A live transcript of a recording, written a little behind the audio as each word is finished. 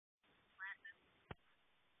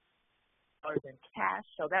in cash.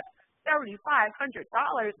 So that's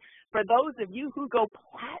 $3,500 for those of you who go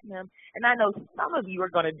platinum. And I know some of you are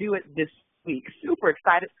going to do it this week. Super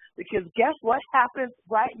excited because guess what happens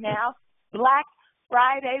right now? Black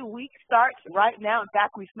Friday week starts right now. In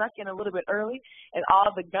fact, we snuck in a little bit early, and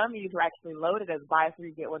all the gummies were actually loaded as buy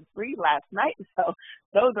three, get one free last night. So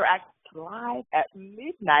those are actually live at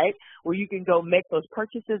midnight where you can go make those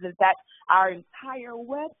purchases. In fact, our entire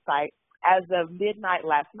website as of midnight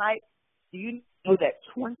last night, do you know that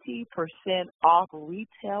 20% off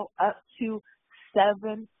retail up to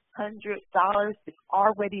 $700 is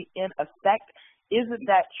already in effect? Isn't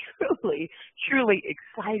that truly, truly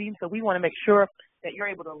exciting? So we want to make sure that you're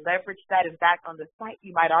able to leverage that. In fact, on the site,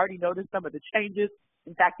 you might already notice some of the changes.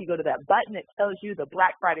 In fact, you go to that button, it tells you the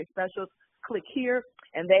Black Friday specials. Click here,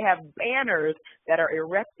 and they have banners that are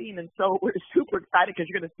erecting, and so we're super excited because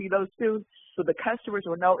you're going to see those soon, so the customers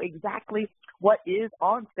will know exactly what is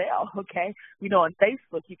on sale, okay? You know, on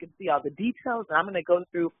Facebook, you can see all the details, and I'm going to go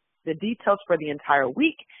through the details for the entire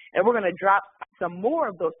week, and we're going to drop some more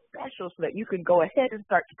of those specials so that you can go ahead and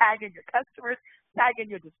start tagging your customers, tagging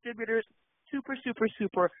your distributors. Super, super,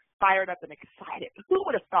 super fired up and excited. Who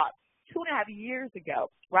would have thought 2.5 years ago,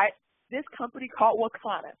 right, this company called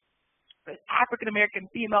Wakana, an African-American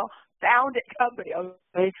female founded company,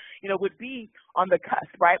 okay, you know, would be on the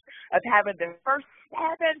cusp, right, of having their first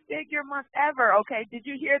 7-figure month ever, okay? Did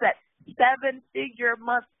you hear that? 7-figure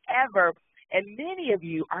month ever. And many of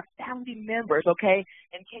you are founding members, okay?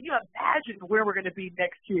 And can you imagine where we're going to be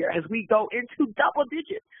next year as we go into double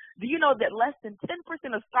digits? Do you know that less than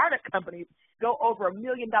 10% of startup companies go over $1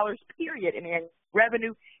 million, period, in annual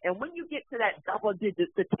revenue? And when you get to that double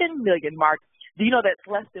digits, the 10 million mark, do you know that's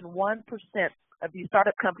less than 1% of these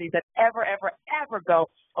startup companies that ever go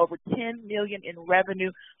over 10 million in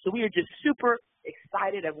revenue? So we are just super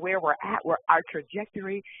excited of where we're at, where our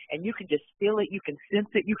trajectory, and you can just feel it, you can sense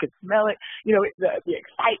it, you can smell it, you know, the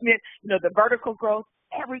excitement, you know, the vertical growth,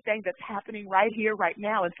 everything that's happening right here, right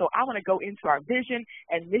now. And so I want to go into our vision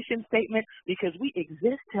and mission statement because we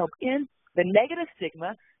exist to help end the negative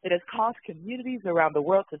stigma that has caused communities around the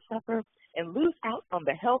world to suffer and lose out on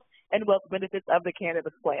the health and wealth benefits of the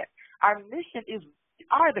cannabis plant. Our mission is we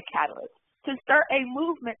are the catalyst to start a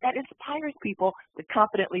movement that inspires people to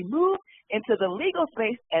confidently move into the legal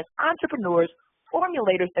space as entrepreneurs,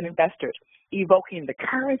 formulators, and investors, evoking the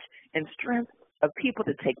courage and strength of people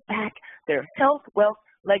to take back their health, wealth,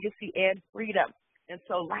 legacy, and freedom. And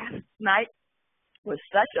so last night was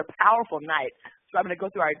such a powerful night. So I'm going to go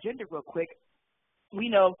through our agenda real quick. We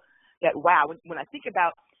know that, wow, when I think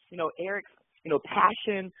about, you know, Eric's, you know,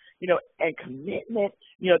 passion, you know, and commitment,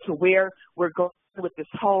 you know, to where we're going with this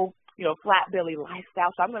whole, you know, flat belly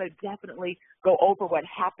lifestyle. So I'm going to definitely go over what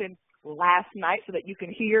happened last night so that you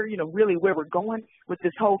can hear, you know, really where we're going with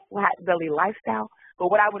this whole flat belly lifestyle. But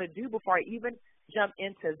what I want to do before I even jump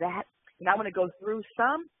into that, and I want to go through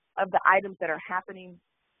some of the items that are happening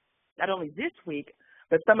not only this week,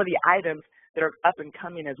 but some of the items that are up and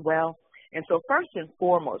coming as well. And so first and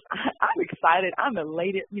foremost, I'm excited. I'm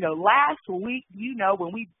elated. You know, last week, you know,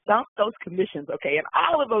 when we dumped those commissions, okay, and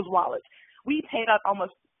all of those wallets, we paid out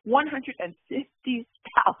almost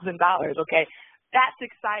 $150,000, okay? That's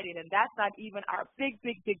exciting, and that's not even our big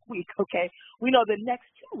week, okay? We know the next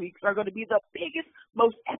 2 weeks are going to be the biggest,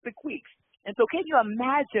 most epic weeks. And so can you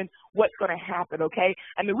imagine what's going to happen, okay?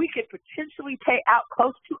 I mean, we could potentially pay out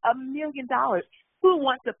close to $1 million. Who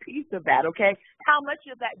wants a piece of that, okay? How much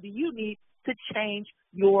of that do you need to change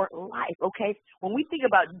your life, okay? When we think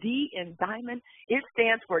about D in diamond, it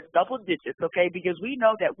stands for double digits, okay? Because we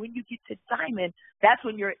know that when you get to diamond, that's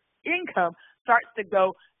when your income starts to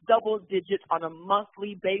go double digits on a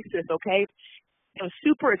monthly basis, okay? I'm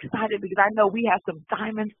super excited because I know we have some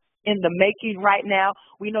diamonds in the making right now.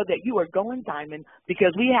 We know that you are going diamond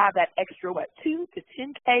because we have that extra, what, 2 to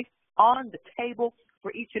 10K on the table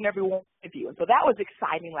for each and every one of you. And so that was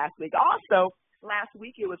exciting last week. Also, last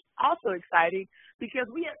week it was also exciting because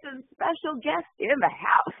we had some special guests in the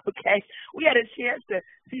house, okay? We had a chance to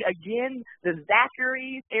see, again, the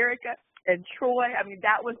Zachary's, Erica, and Troy. I mean,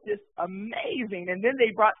 that was just amazing. And then they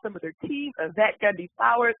brought some of their team, Yvette Gundy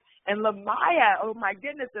Flowers and Lamaya. Oh, my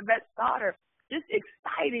goodness, Yvette's daughter. Just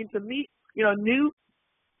exciting to meet, you know, new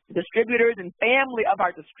distributors and family of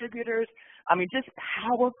our distributors. I mean, just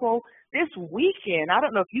powerful. This weekend, I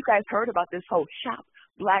don't know if you guys heard about this whole Shop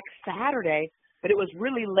Black Saturday, but it was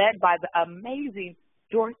really led by the amazing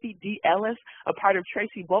Dorothy D. Ellis, a part of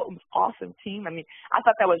Tracy Bolton's awesome team. I mean, I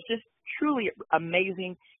thought that was just truly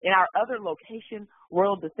amazing. In our other location,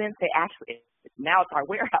 World Defense, they actually, now it's our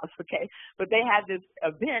warehouse, okay, but they had this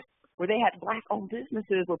event where they had Black-owned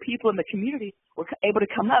businesses where people in the community were able to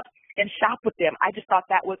come up and shop with them. I just thought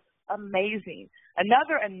that was amazing.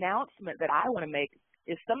 Another announcement that I want to make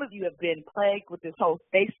is some of you have been plagued with this whole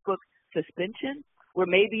Facebook suspension, where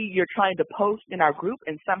maybe you're trying to post in our group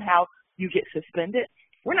and somehow you get suspended.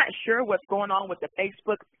 We're not sure what's going on with the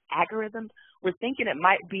Facebook algorithms. We're thinking it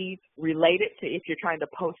might be related to if you're trying to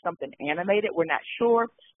post something animated. We're not sure,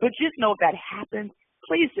 but just know if that happens,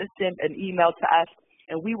 please just send an email to us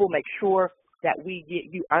and we will make sure that we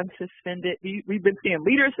get you unsuspended. We've been seeing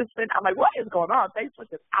leaders suspend. I'm like, what is going on?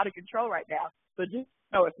 Facebook is out of control right now. So just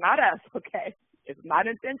know it's not us, okay? It's not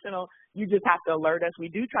intentional. You just have to alert us. We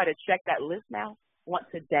do try to check that list now once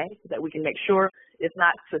a day so that we can make sure it's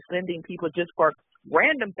not suspending people just for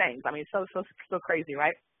random things. I mean, so crazy,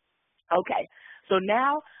 right? Okay, so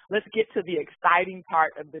now let's get to the exciting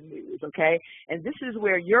part of the news, okay? And this is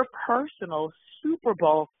where your personal Super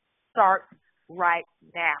Bowl starts right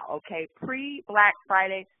now, okay? Pre-Black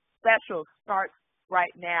Friday special starts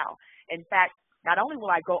right now. In fact, not only will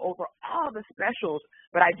I go over all the specials,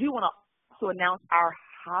 but I do want to also announce our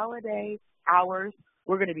holiday hours.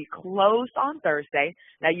 We're going to be closed on Thursday.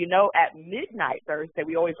 Now, you know, at midnight Thursday,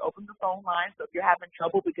 we always open the phone line. So if you're having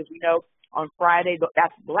trouble, because we know on Friday,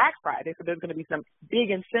 that's Black Friday, so there's going to be some big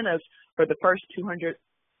incentives for the first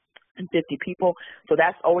 250 people. So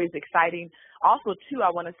that's always exciting. Also, too, I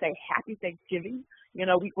want to say happy Thanksgiving. You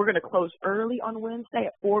know, we're going to close early on Wednesday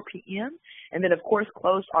at 4 p.m. and then, of course,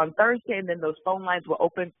 close on Thursday, and then those phone lines will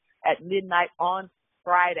open at midnight on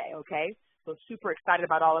Friday, okay? So super excited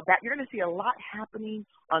about all of that. You're going to see a lot happening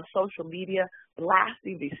on social media,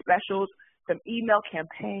 blasting these specials, some email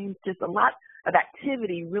campaigns, just a lot of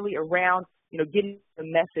activity really around, you know, getting the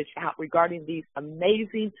message out regarding these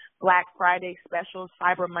amazing Black Friday specials,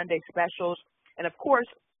 Cyber Monday specials. And, of course,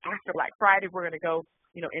 after Black Friday, we're going to go,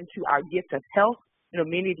 you know, into our gift of health. You know,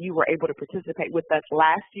 many of you were able to participate with us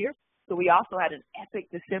last year. So we also had an epic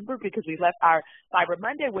December because we left our Cyber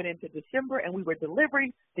Monday, went into December, and we were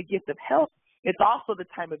delivering the gift of health. It's also the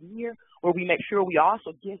time of year where we make sure we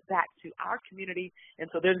also give back to our community. And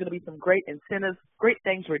so there's going to be some great incentives, great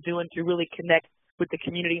things we're doing to really connect with the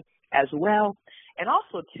community as well. And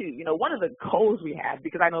also, too, you know, one of the goals we have,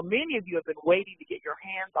 because I know many of you have been waiting to get your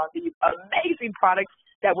hands on these amazing products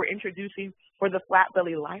that we're introducing for the Flat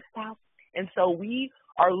Belly lifestyle. And so we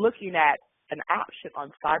are looking at an option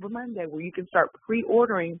on Cyber Monday where you can start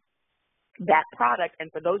pre-ordering that product.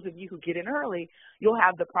 And for those of you who get in early, you'll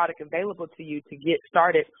have the product available to you to get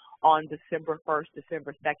started on December 1st,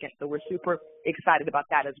 December 2nd. So we're super excited about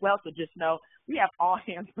that as well. So just know we have all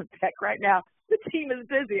hands on deck right now. The team is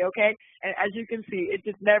busy, okay? And as you can see, it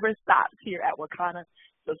just never stops here at Wakana.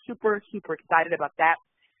 So super excited about that.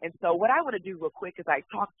 And so what I want to do real quick is I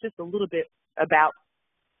talk just a little bit about,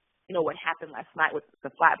 you know, what happened last night with the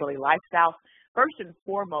Flat Belly lifestyle. First and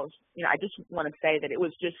foremost, you know, I just want to say that it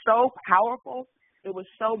was just so powerful. It was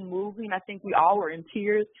so moving. I think we all were in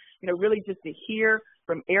tears, you know, really just to hear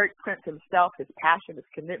from Eric Prince himself, his passion, his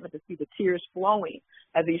commitment, to see the tears flowing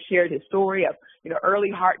as he shared his story of, you know, early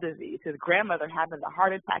heart disease, his grandmother having the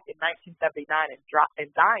heart attack in 1979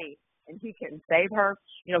 and dying, and he couldn't save her.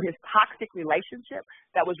 You know, his toxic relationship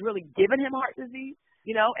that was really giving him heart disease,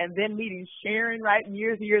 you know, and then meeting Sharon, right,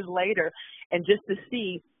 years later, and just to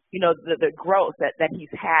see, you know, the growth that he's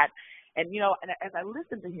had. And, you know, and as I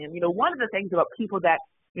listen to him, you know, one of the things about people that,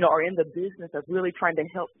 you know, are in the business of really trying to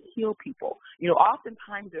help heal people, you know,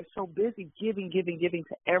 oftentimes they're so busy giving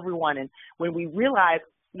to everyone. And when we realize,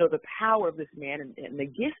 you know, the power of this man and the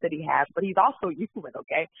gifts that he has, but he's also human,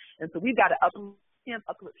 okay? And so we've got to uplift him,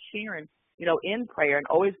 uplift Sharon, you know, in prayer, and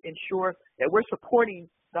always ensure that we're supporting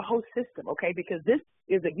the whole system, okay, because this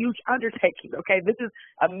is a huge undertaking, okay? This is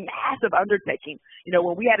a massive undertaking. You know,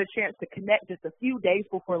 when we had a chance to connect just a few days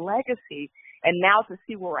before Legacy and now to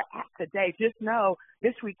see where we're at today, just know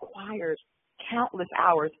this requires countless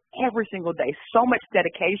hours every single day, so much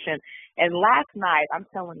dedication. And last night, I'm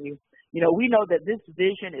telling you, you know, we know that this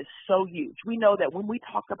vision is so huge. We know that when we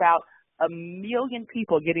talk about 1 million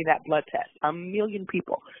people getting that blood test, 1 million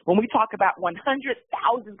people, when we talk about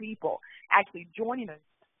 100,000 people actually joining us,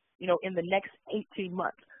 you know, in the next 18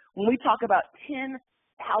 months. When we talk about 10,000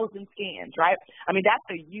 scans, right? I mean,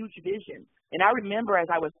 that's a huge vision. And I remember as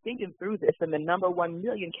I was thinking through this and the number 1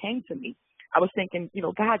 million came to me, I was thinking, you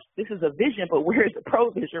know, God, this is a vision, but where's the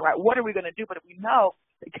provision, right? What are we going to do? But if we know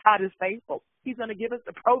that God is faithful, he's going to give us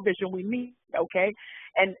the provision we need, okay?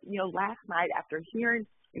 And, you know, last night after hearing,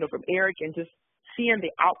 you know, from Eric and just seeing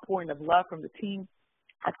the outpouring of love from the team,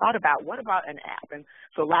 I thought about, what about an app? And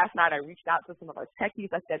so last night I reached out to some of our techies.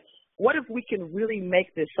 I said, what if we can really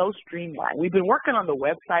make this so streamlined? We've been working on the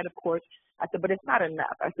website, of course. I said, but it's not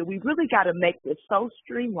enough. I said, we really got to make this so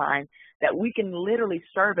streamlined that we can literally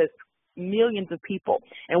service millions of people.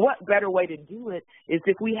 And what better way to do it is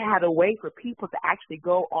if we had a way for people to actually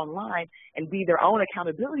go online and be their own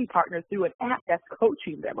accountability partners through an app that's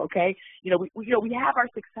coaching them, okay? We have our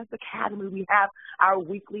Success Academy, we have our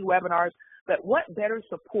weekly webinars, but what better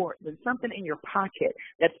support than something in your pocket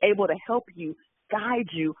that's able to help you, guide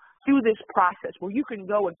you through this process where you can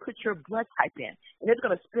go and put your blood type in, and it's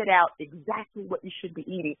going to spit out exactly what you should be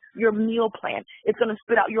eating, your meal plan. It's going to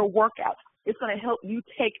spit out your workouts. It's going to help you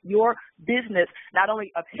take your business, not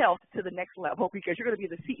only of health, to the next level, because you're going to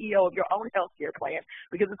be the CEO of your own healthcare plan,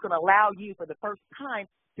 because it's going to allow you for the first time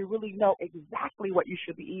to really know exactly what you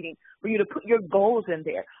should be eating, for you to put your goals in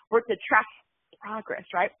there, for it to track progress,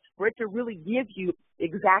 right? For it to really give you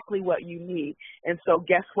exactly what you need. And so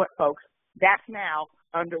guess what, folks? That's now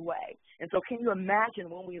underway. And so can you imagine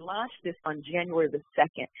when we launch this on January the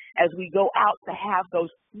 2nd, as we go out to have those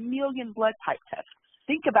million blood type tests?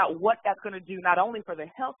 Think about what that's going to do not only for the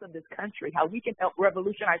health of this country, how we can help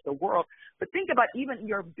revolutionize the world, but think about even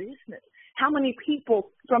your business. How many people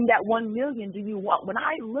from that 1 million do you want? When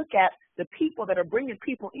I look at the people that are bringing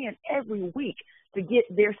people in every week to get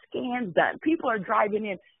their scans done, people are driving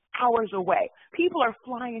in hours away. People are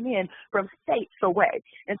flying in from states away.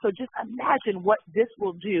 And so just imagine what this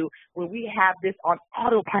will do when we have this on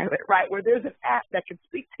autopilot, right, where there's an app that can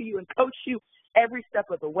speak to you and coach you every step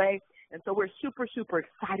of the way. And so we're super, super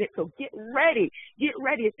excited. So get ready. Get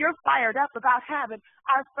ready. If you're fired up about having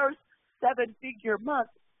our first 7-figure month,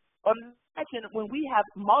 imagine when we have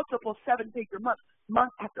multiple 7-figure months,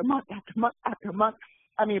 month after month after month after month.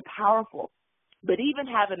 I mean, powerful. But even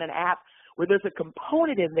having an app where there's a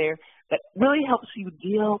component in there that really helps you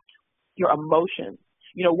deal your emotions.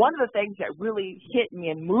 You know, one of the things that really hit me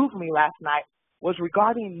and moved me last night was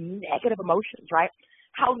regarding negative emotions, right?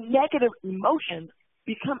 How negative emotions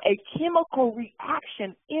become a chemical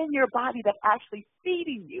reaction in your body that's actually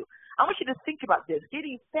feeding you. I want you to think about this,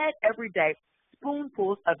 getting fed every day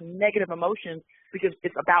spoonfuls of negative emotions, because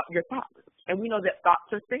it's about your thoughts. And we know that thoughts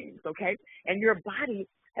are things, okay? And your body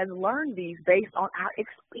has learned these based on our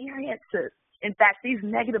experiences. In fact, these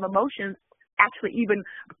negative emotions actually even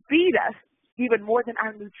feed us even more than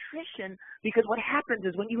our nutrition, because what happens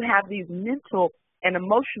is when you have these mental and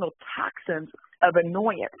emotional toxins of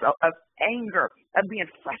annoyance, of anger, of being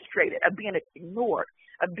frustrated, of being ignored,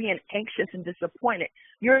 of being anxious and disappointed,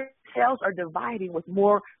 your cells are dividing with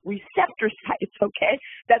more receptor sites, okay?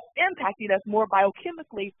 That's impacting us more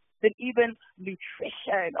biochemically than even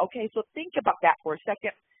nutrition, okay? So think about that for a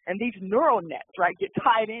second. And these neural nets, right, get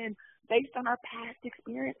tied in based on our past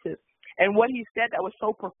experiences. And what he said that was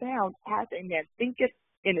so profound, as a man thinketh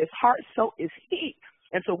in his heart, so is he.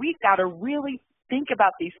 And so we've got to really think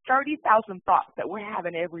about these 30,000 thoughts that we're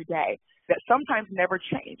having every day that sometimes never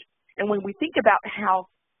change. And when we think about how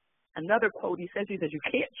another quote he says, you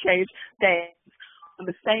can't change things on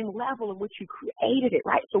the same level in which you created it,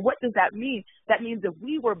 right? So what does that mean? That means if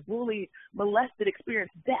we were bullied, molested,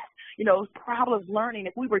 experienced death, problems learning,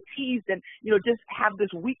 if we were teased and, just have this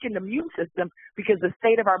weakened immune system because the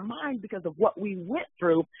state of our mind, because of what we went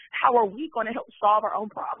through, how are we going to help solve our own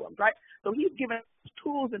problems, right? So he's given us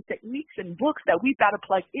tools and techniques and books that we've got to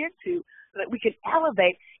plug into so that we can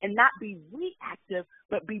elevate and not be reactive,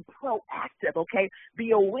 but be proactive, okay?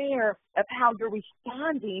 Be aware of how you're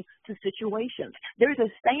responding to situations. There's a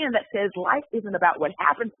saying that says life isn't about what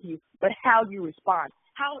happens to you, but how you respond.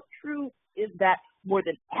 How true is that more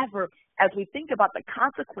than ever as we think about the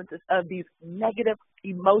consequences of these negative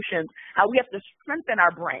emotions, how we have to strengthen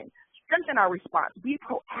our brain, strengthen our response, be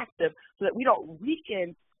proactive so that we don't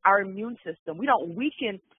weaken our immune system. We don't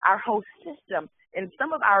weaken our whole system. And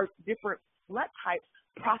some of our different blood types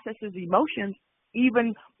processes emotions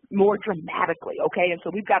even more dramatically, okay? And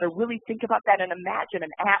so we've got to really think about that and imagine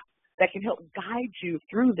an app that can help guide you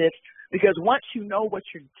through this, because once you know what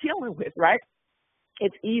you're dealing with, right,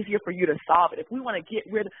 it's easier for you to solve it. If we want to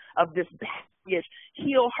get rid of this baggage,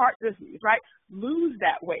 heal heart disease, right, lose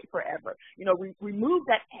that weight forever, remove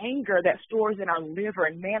that anger that stores in our liver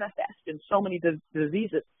and manifests in so many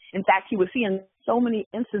diseases. In fact, he was seeing so many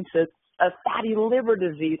instances of fatty liver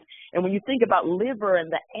disease. And when you think about liver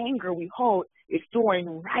and the anger we hold, it's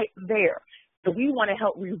storing right there. So we want to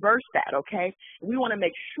help reverse that, okay? We want to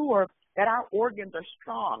make sure that our organs are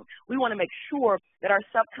strong. We want to make sure that our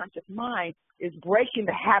subconscious mind is breaking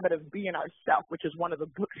the habit of being ourself, which is one of the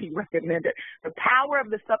books he recommended. The Power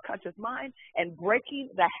of the Subconscious Mind and Breaking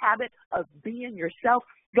the Habit of Being Yourself.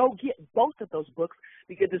 Go get both of those books,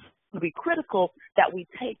 because it's going to be critical that we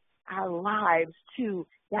take our lives to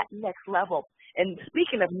that next level. And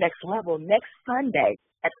speaking of next level, next Sunday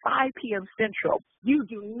at 5 p.m. Central, you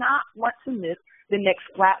do not want to miss the next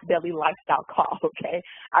Flat Belly Lifestyle call, okay?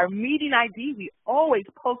 Our meeting ID, we always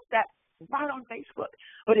post that right on Facebook,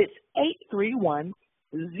 but it's 831-0869-3228,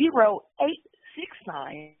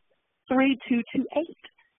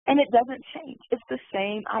 and it doesn't change. It's the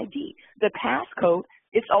same ID. The passcode,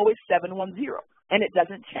 it's always 710, and it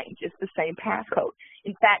doesn't change. It's the same passcode.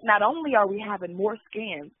 In fact, not only are we having more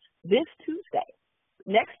scans this Tuesday,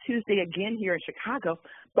 next Tuesday again here in Chicago,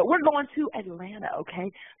 but we're going to Atlanta,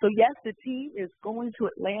 okay? So, yes, the team is going to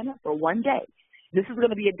Atlanta for one day. This is going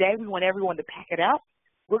to be a day we want everyone to pack it out.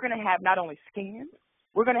 We're going to have not only scans,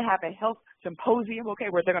 we're going to have a health symposium, okay,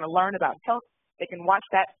 where they're going to learn about health. They can watch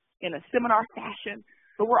that in a seminar fashion.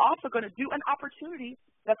 But we're also going to do an opportunity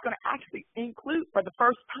that's going to actually include, for the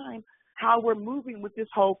first time, how we're moving with this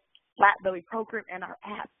whole Flat Belly program and our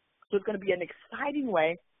app. So it's going to be an exciting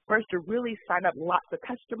way for us to really sign up lots of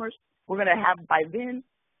customers. We're going to have, by then,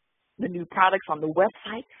 the new products on the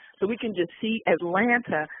website, so we can just see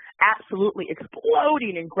Atlanta absolutely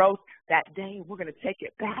exploding in growth that day. We're going to take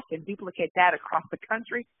it back and duplicate that across the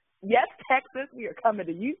country. Yes, Texas, we are coming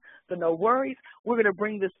to you, so no worries. We're going to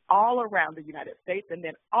bring this all around the United States and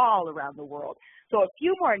then all around the world. So a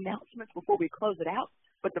few more announcements before we close it out.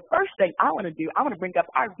 But the first thing I want to do, I want to bring up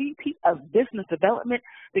our VP of Business Development,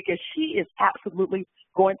 because she is absolutely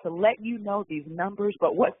going to let you know these numbers.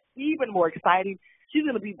 But what's even more exciting, she's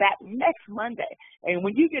going to be back next Monday. And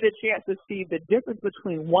when you get a chance to see the difference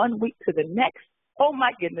between 1 week to the next, oh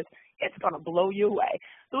my goodness, it's going to blow you away.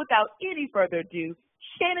 So without any further ado,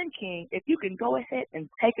 Shannon King, if you can go ahead and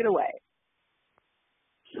take it away.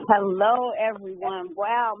 Hello, everyone.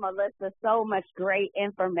 Wow, Melissa, so much great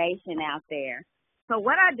information out there. So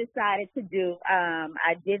what I decided to do,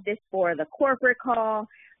 I did this for the corporate call,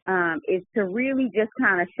 is to really just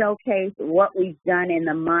kind of showcase what we've done in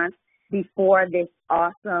the month before this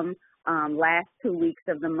awesome last 2 weeks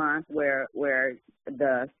of the month where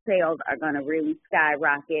the sales are going to really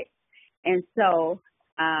skyrocket. And so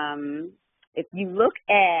if you look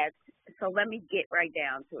at, so let me get right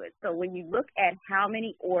down to it. So when you look at how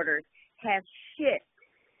many orders have shipped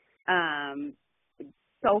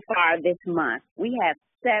so far this month, we have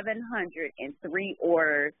 703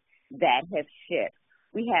 orders that have shipped.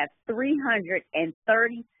 We have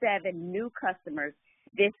 337 new customers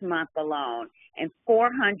this month alone and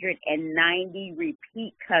 490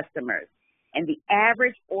 repeat customers. And the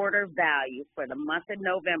average order value for the month of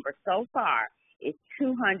November so far is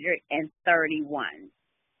 $231.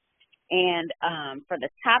 And for the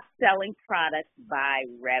top selling products by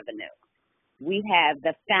revenue, we have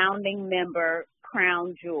the founding member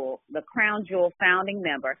Crown Jewel, the Crown Jewel founding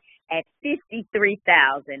member at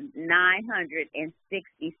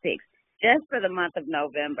 $53,966 just for the month of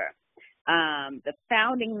November. The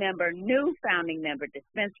founding member, new founding member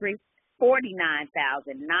dispensary,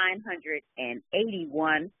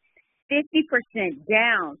 $49,981, 50%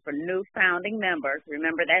 down for new founding members.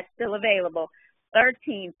 Remember, that's still available,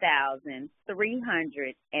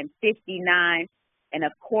 $13,359. And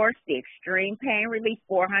of course, the extreme pain relief,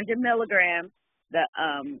 400 milligrams.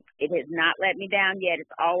 It has not let me down yet.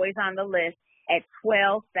 It's always on the list at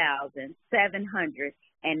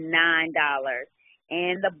 $12,709.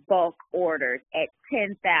 And the bulk orders at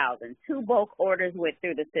 $10,000. 2 bulk orders went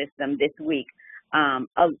through the system this week.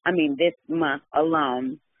 This month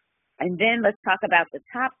alone. And then let's talk about the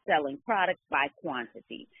top selling products by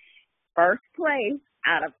quantity. First place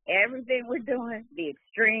out of everything we're doing, the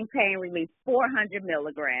extreme pain relief 400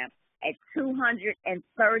 milligrams at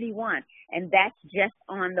 $231, and that's just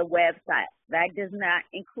on the website. That does not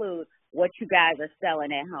include what you guys are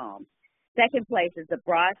selling at home. Second place is the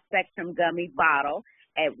broad spectrum gummy bottle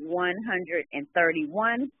at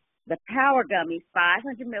 $131. The power gummy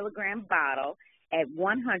 500 milligram bottle at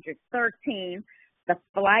 $113. The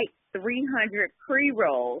Flight 300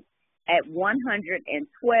 pre-rolls at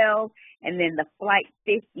 $112, and then the Flight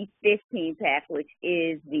 50 15-pack, which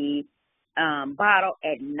is the bottle,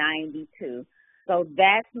 at $92. So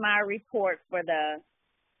that's my report for the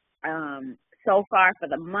so far for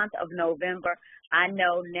the month of November. I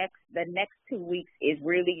know the next 2 weeks is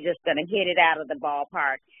really just going to hit it out of the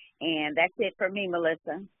ballpark, and that's it for me,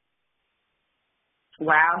 Melissa.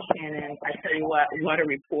 Wow, Shannon, I tell you what a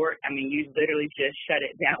report. I mean, you literally just shut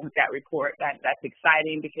it down with that report. That's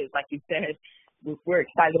exciting because, like you said, we're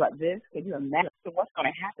excited about this. Can you imagine what's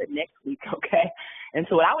going to happen next week, okay? And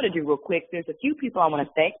so what I want to do real quick, there's a few people I want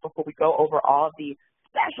to thank before we go over all of the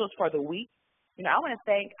specials for the week. You know, I want to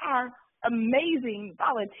thank our amazing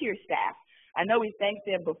volunteer staff. I know we thanked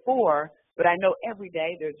them before, but I know every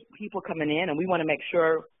day there's people coming in, and we want to make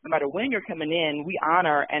sure no matter when you're coming in, we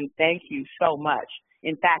honor and thank you so much.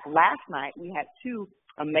 In fact, last night we had 2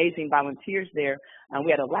 amazing volunteers there.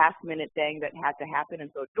 We had a last-minute thing that had to happen, and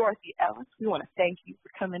so Dorothy Ellis, we want to thank you for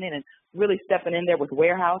coming in and really stepping in there with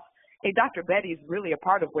warehouse. Hey, Dr. Betty's really a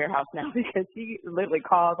part of warehouse now because she literally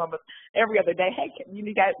calls almost every other day. Hey,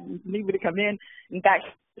 you guys need me to come in? In fact,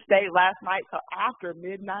 she stayed last night till after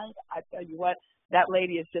midnight. I tell you what, that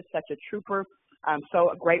lady is just such a trooper. I'm so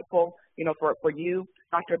grateful, for you,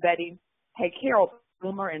 Dr. Betty. Hey, Carol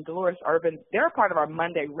Bloomer and Dolores Urban, they're a part of our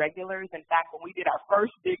Monday regulars. In fact, when we did our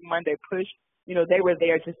first big Monday push, they were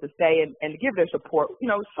there just to stay and give their support.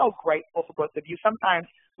 So grateful for both of you. Sometimes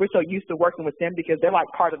we're so used to working with them because they're like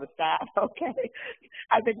part of the staff, okay?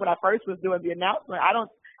 I think when I first was doing the announcement,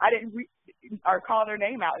 I didn't call their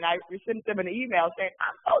name out, and I sent them an email saying,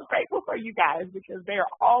 I'm so grateful for you guys because they are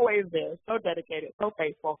always there, so dedicated, so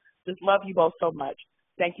faithful. Just love you both so much.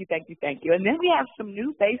 Thank you, thank you, thank you. And then we have some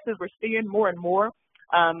new faces we're seeing more and more.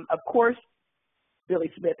 Of course, Billy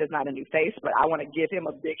Smith is not a new face, but I want to give him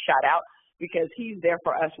a big shout out because he's there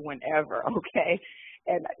for us whenever, okay?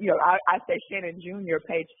 And, I say Shannon Jr.,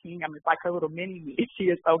 Paige King, it's like her little mini-me. She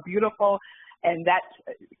is so beautiful, and that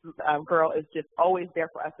girl is just always there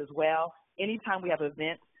for us as well. Anytime we have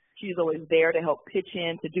events, she's always there to help pitch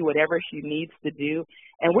in, to do whatever she needs to do.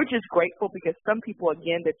 And we're just grateful because some people,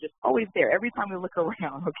 again, they're just always there every time we look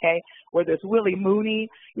around, okay? Whether it's Willie Mooney,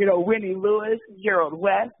 Winnie Lewis, Gerald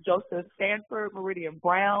West, Joseph Sanford, Meridian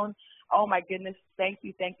Brown. Oh, my goodness. Thank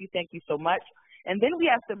you, thank you, thank you so much. And then we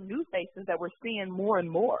have some new faces that we're seeing more and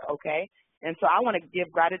more, okay? And so I want to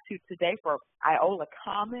give gratitude today for Iola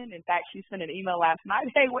Common. In fact, she sent an email last night,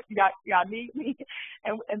 hey, what y'all need me?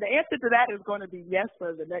 And the answer to that is going to be yes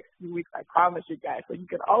for the next few weeks, I promise you guys. So you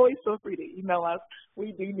can always feel free to email us.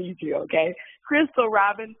 We do need you, okay? Crystal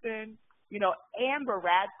Robinson, Amber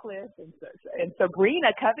Radcliffe and Sabrina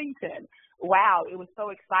Covington. Wow, it was so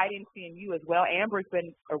exciting seeing you as well. Amber's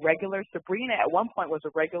been a regular. Sabrina at one point was a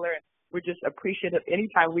regular, and we're just appreciative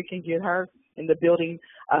anytime we can get her in the building.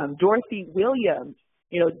 Dorothy Williams,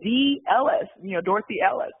 Dee Ellis, Dorothy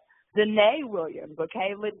Ellis, Danae Williams,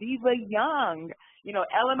 okay, Ladiva Young,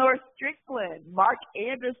 Eleanor Strickland, Mark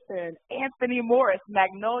Anderson, Anthony Morris,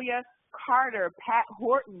 Magnolia Carter, Pat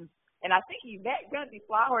Horton, and I think Yvette Gundy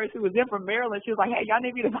Flowers, who was in from Maryland, she was like, hey, y'all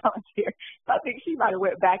need me to volunteer. So I think she might have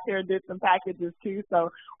went back there and did some packages too. So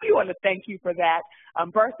we want to thank you for that.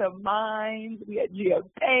 Bertha Mines, we had Gio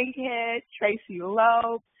Bankhead, Tracy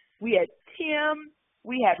Lowe, we had Tim,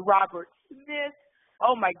 we had Robert Smith.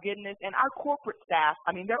 Oh, my goodness. And our corporate staff,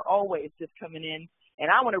 they're always just coming in. And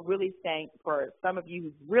I want to really thank for some of you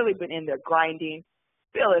who've really been in there grinding,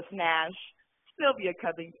 Phyllis Nash, Sylvia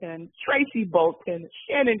Covington, Tracy Bolton,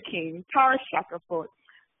 Shannon King, Tara Shackelford,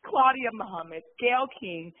 Claudia Muhammad, Gail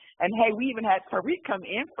King, and hey, we even had Tariq come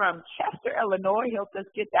in from Chester, Illinois, helped us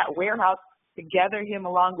get that warehouse together, him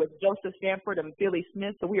along with Joseph Stanford and Billy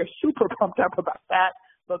Smith, so we are super pumped up about that.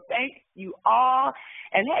 So thank you all.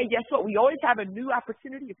 And hey, guess what? We always have a new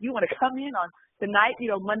opportunity. If you want to come in on tonight,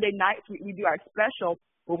 Monday nights, we do our special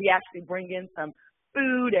where we actually bring in some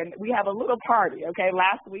food and we have a little party, okay?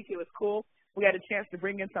 Last week it was cool. We had a chance to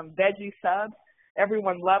bring in some veggie subs.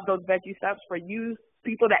 Everyone loved those veggie subs. For you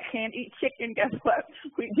people that can't eat chicken, guess what?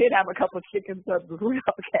 We did have a couple of chicken subs as well,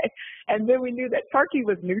 okay? And then we knew that turkey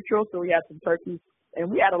was neutral, so we had some turkey,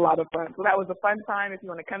 and we had a lot of fun. So that was a fun time. If you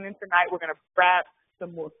want to come in tonight, we're going to grab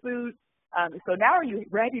some more food. So now are you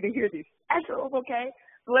ready to hear these specials, okay?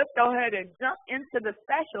 So let's go ahead and jump into the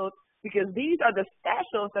specials because these are the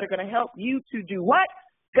specials that are going to help you to do what?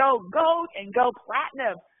 Go gold and go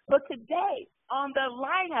platinum. So today on the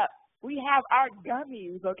lineup, we have our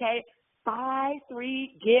gummies, okay? Buy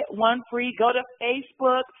 3, get 1 free. Go to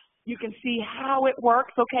Facebook. You can see how it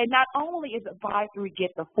works, okay? Not only is it buy 3, get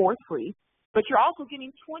the 4th free, but you're also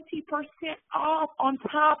getting 20% off on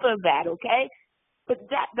top of that, okay? But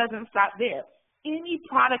that doesn't stop there. Any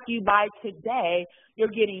product you buy today, you're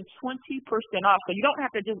getting 20% off. So you don't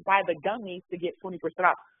have to just buy the gummies to get 20%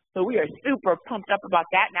 off. So we are super pumped up about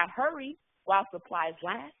that. Now hurry while supplies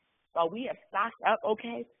last, while we have stocked up,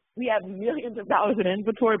 okay? We have millions of dollars in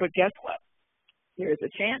inventory, but guess what? There's a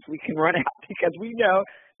chance we can run out because we know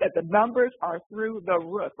that the numbers are through the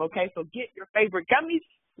roof, okay? So get your favorite gummies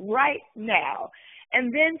right now.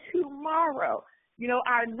 And then tomorrow,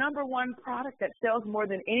 our number one product that sells more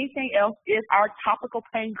than anything else is our topical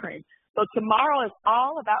pain cream. So tomorrow is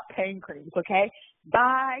all about pain creams, okay?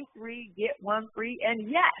 Buy 3, get 1 free. And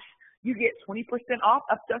yes, you get 20% off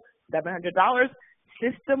up to $700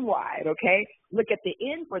 system-wide, okay? Look at the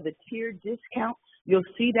end for the tiered discount. You'll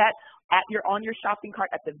see that on your shopping cart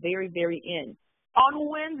at the very, very end. On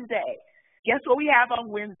Wednesday, guess what we have on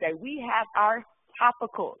Wednesday? We have our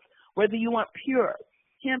topicals, whether you want pure,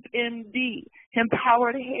 Hemp MD, Hemp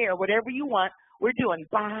Powered Hair, whatever you want. We're doing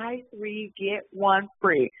buy 3, get 1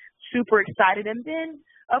 free. Super excited. And then,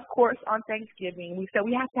 of course, on Thanksgiving, we said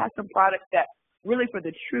we have to have some products that really for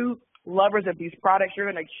the true lovers of these products,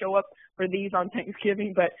 you're going to show up for these on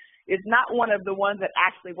Thanksgiving, but it's not one of the ones that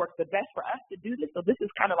actually work the best for us to do this. So this is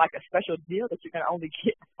kind of like a special deal that you're going to only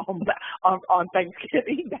get on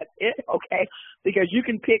Thanksgiving. That's it, okay? Because you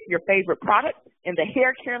can pick your favorite product in the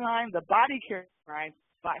hair care line, the body care line.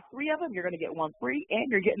 Buy 3 of them, you're going to get 1 free, and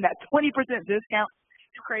you're getting that 20% discount.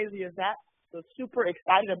 How crazy is that? So super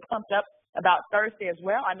excited and pumped up about Thursday as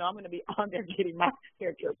well. I know I'm going to be on there getting my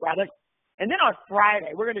hair care product. And then on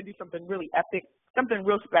Friday, we're going to do something really epic, something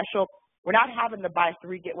real special. We're not having the buy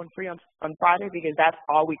 3, get 1 free on Friday because that's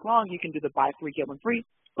all week long. You can do the buy 3, get 1 free.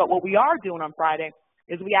 But what we are doing on Friday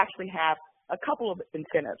is we actually have a couple of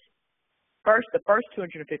incentives. First, the first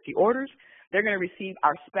 250 orders, they're going to receive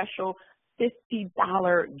our special $50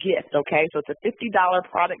 gift, okay? So it's a $50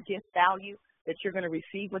 product gift value that you're going to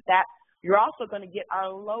receive with that. You're also going to get our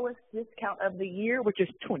lowest discount of the year, which is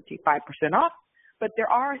 25% off. But there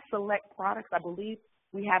are select products. I believe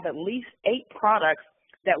we have at least 8 products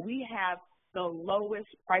that we have the lowest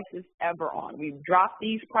prices ever on. We've dropped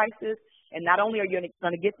these prices, and not only are you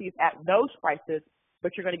going to get these at those prices,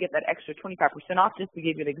 but you're going to get that extra 25% off. Just to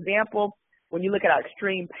give you an example, when you look at our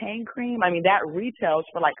Extreme Pain Cream, I mean, that retails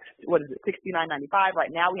for like, what is it, $69.95.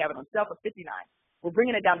 Right now we have it on sale for $59. We're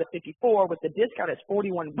bringing it down to $54 with the discount. It's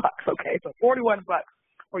 $41, okay? So $41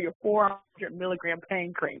 for your 400 milligram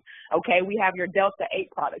pain cream, okay? We have your Delta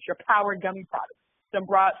 8 products, your Power Gummy products, some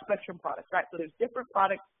broad spectrum products, right? So there's different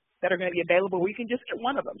products that are going to be available. We can just get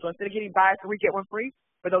one of them. So instead of getting buy 3, get 1 free,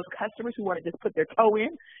 for those customers who want to just put their toe in,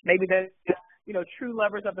 maybe they're, true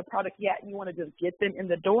lovers of the product yet, and you want to just get them in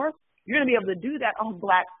the door, you're going to be able to do that on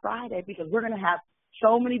Black Friday because we're going to have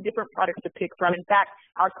so many different products to pick from. In fact,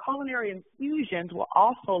 our culinary infusions will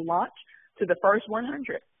also launch to the first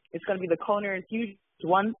 100. It's going to be the culinary infusion,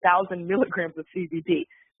 1,000 milligrams of CBD.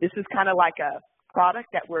 This is kind of like a product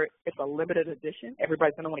that it's a limited edition.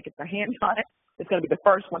 Everybody's going to want to get their hands on it. It's going to be the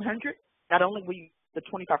first 100. Not only will you get the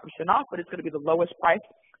 25% off, but it's going to be the lowest price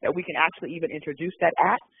that we can actually even introduce that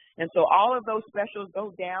at. And so all of those specials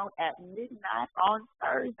go down at midnight on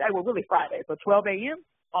Thursday, well, really Friday. So 12 a.m.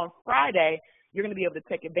 on Friday, you're going to be able to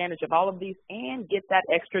take advantage of all of these and get that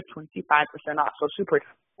extra 25% off. So super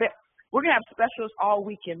excited. We're going to have specials all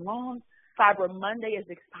weekend long. Cyber Monday is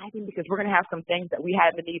exciting because we're going to have some things that we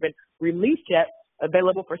haven't even released yet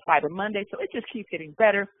available for Cyber Monday. So it just keeps getting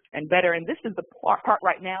better and better. And this is the part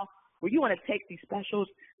right now where you want to take these specials,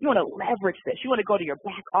 you want to leverage this. You want to go to your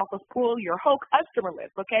back office, pull your whole customer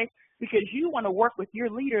list, okay? Because you want to work with your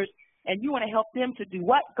leaders and you want to help them to do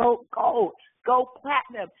what? Go gold, go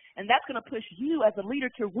platinum. And that's going to push you as a leader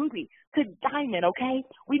to ruby, to diamond, okay?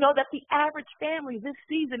 We know that the average family this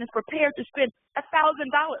season is prepared to spend $1,000.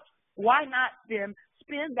 Why not then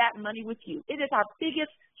spend that money with you? It is our biggest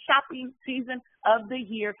shopping season of the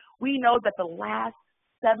year. We know that the last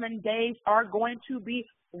 7 days are going to be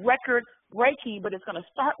record-breaking, but it's going to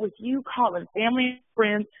start with you calling family and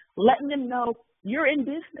friends, letting them know you're in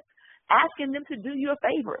business, asking them to do you a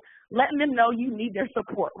favor, letting them know you need their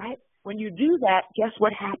support, right? When you do that, guess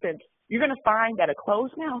what happens? You're going to find that a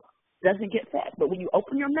closed mouth doesn't get fed, but when you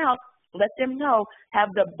open your mouth, let them know, have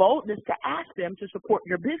the boldness to ask them to support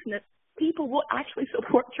your business, people will actually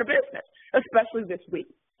support your business, especially this week.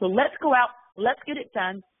 So let's go out, let's get it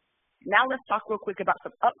done. Now let's talk real quick about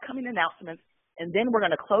some upcoming announcements, and then we're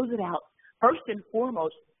going to close it out. First and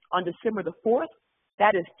foremost, on December the 4th,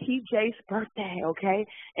 that is TJ's birthday, okay?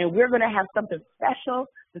 And we're going to have something special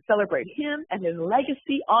to celebrate him and his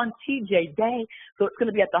legacy on TJ Day. So it's going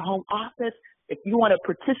to be at the home office. If you want to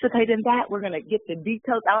participate in that, we're going to get the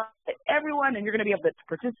details out to everyone, and you're going to be able to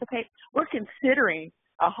participate. We're considering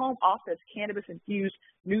a home office cannabis-infused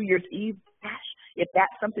New Year's Eve bash. If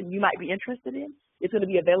that's something you might be interested in, it's going to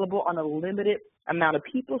be available on a limited amount of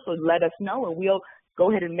people, so let us know, and we'll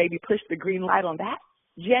go ahead and maybe push the green light on that.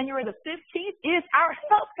 January the 15th is our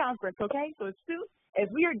health conference, okay? So as soon as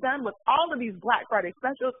we are done with all of these Black Friday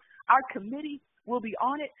specials, our committee will be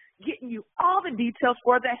on it, getting you all the details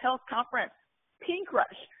for the health conference. Pink Rush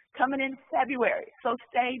coming in February, so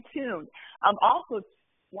stay tuned. Also,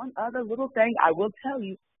 one other little thing I will tell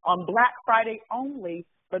you, on Black Friday only,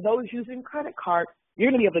 for those using credit cards, you're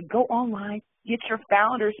going to be able to go online, get your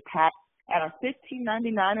Founders Pack at our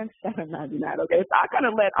 $15.99 and $7.99, okay? So I'm going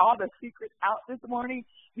to let all the secrets out this morning.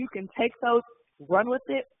 You can take those, run with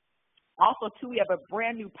it. Also, too, we have a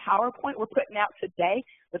brand new PowerPoint we're putting out today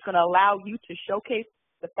that's going to allow you to showcase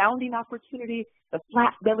the founding opportunity, the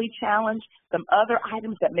flat belly challenge, some other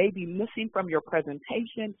items that may be missing from your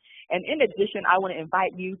presentation. And in addition, I want to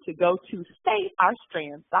invite you to go to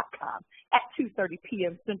stayourstrands.com at 2:30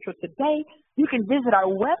 p.m. Central today. You can visit our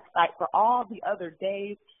website for all the other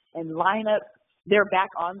days and lineups. They're back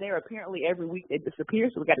on there. Apparently every week they disappear,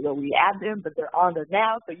 so we got to go re-add them, but they're on there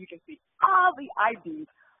now, so you can see all the IDs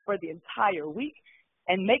for the entire week.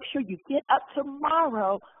 And make sure you get up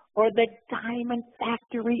tomorrow for the Diamond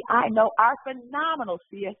Factory. I know our phenomenal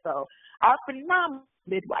CSO, our phenomenal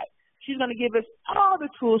midwife. She's going to give us all the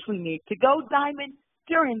tools we need to go diamond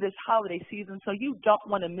during this holiday season, so you don't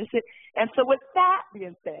want to miss it. And so with that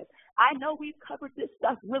being said, I know we've covered this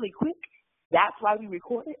stuff really quick. That's why we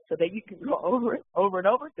record it, so that you can go over it over and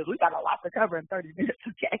over, because we got a lot to cover in 30 minutes,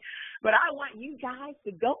 okay? But I want you guys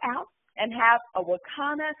to go out and have a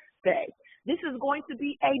Wakanna day. This is going to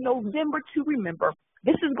be a November to remember.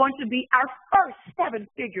 This is going to be our first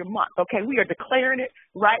seven-figure month, okay? We are declaring it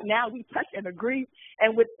right now. We touch and agree.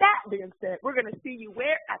 And with that being said, we're going to see you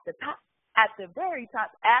where? At the top, at the very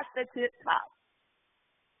top, at the tip top.